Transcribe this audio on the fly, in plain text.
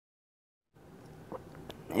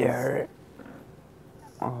Yeah.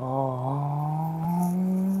 Alright.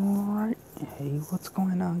 Hey, what's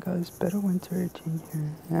going on, guys? Better Winter 18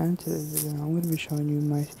 here. And today's video, I'm going to be showing you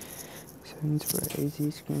my settings for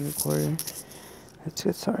AZ screen recorder. Let's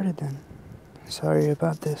get started then. Sorry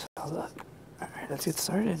about this. Hold up. Alright, let's get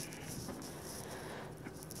started.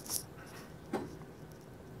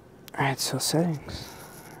 Alright, so settings.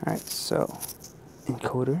 Alright, so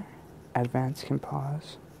encoder, advanced can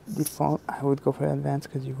pause. Default, I would go for advanced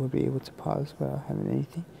because you will be able to pause without having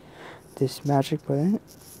anything. This magic button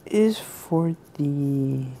is for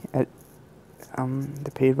the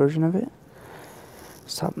paid version of it.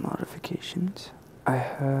 Stop notifications. I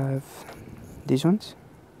have these ones.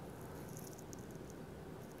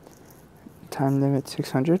 Time limit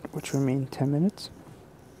 600, which will mean 10 minutes.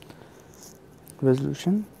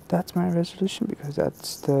 Resolution. That's my resolution because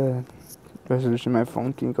that's the resolution my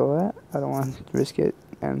phone can go at. I don't want to risk it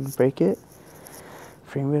and break it.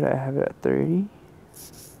 Frame rate, I have it at 30,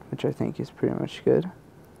 which I think is pretty much good.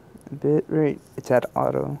 Bit rate, it's at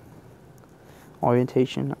auto.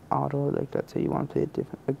 Orientation, auto, like let's say you want to play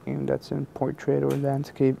a game that's in portrait or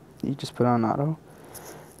landscape, you just put on auto.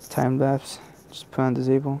 Time lapse, just put on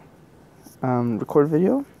disable. Record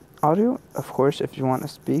video, audio, of course, if you want to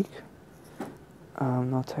speak.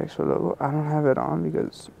 No text or logo. I don't have it on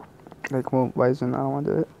because, like, well, why isn't I don't want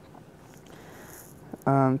to do it.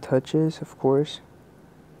 Touches, of course.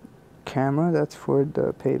 Camera, that's for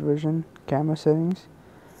the paid version. Camera settings,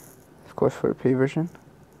 of course, for the paid version.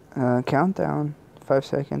 Countdown, 5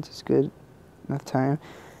 seconds is good enough time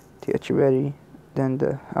to get you ready. Then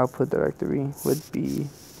the output directory would be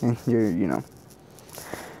in your,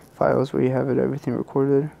 files where you have everything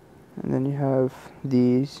recorded. And then you have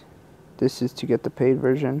these. This is to get the paid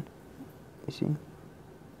version. You see?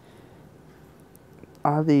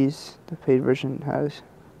 All these, the paid version has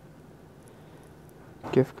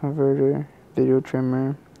GIF converter, video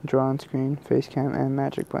trimmer, draw on screen, face cam, and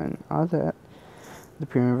magic button. All that the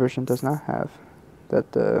premium version does not have.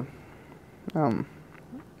 That the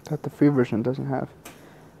free version doesn't have.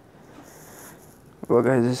 Well,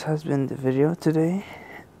 guys, this has been the video today,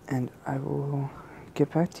 and I will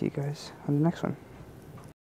get back to you guys on the next one.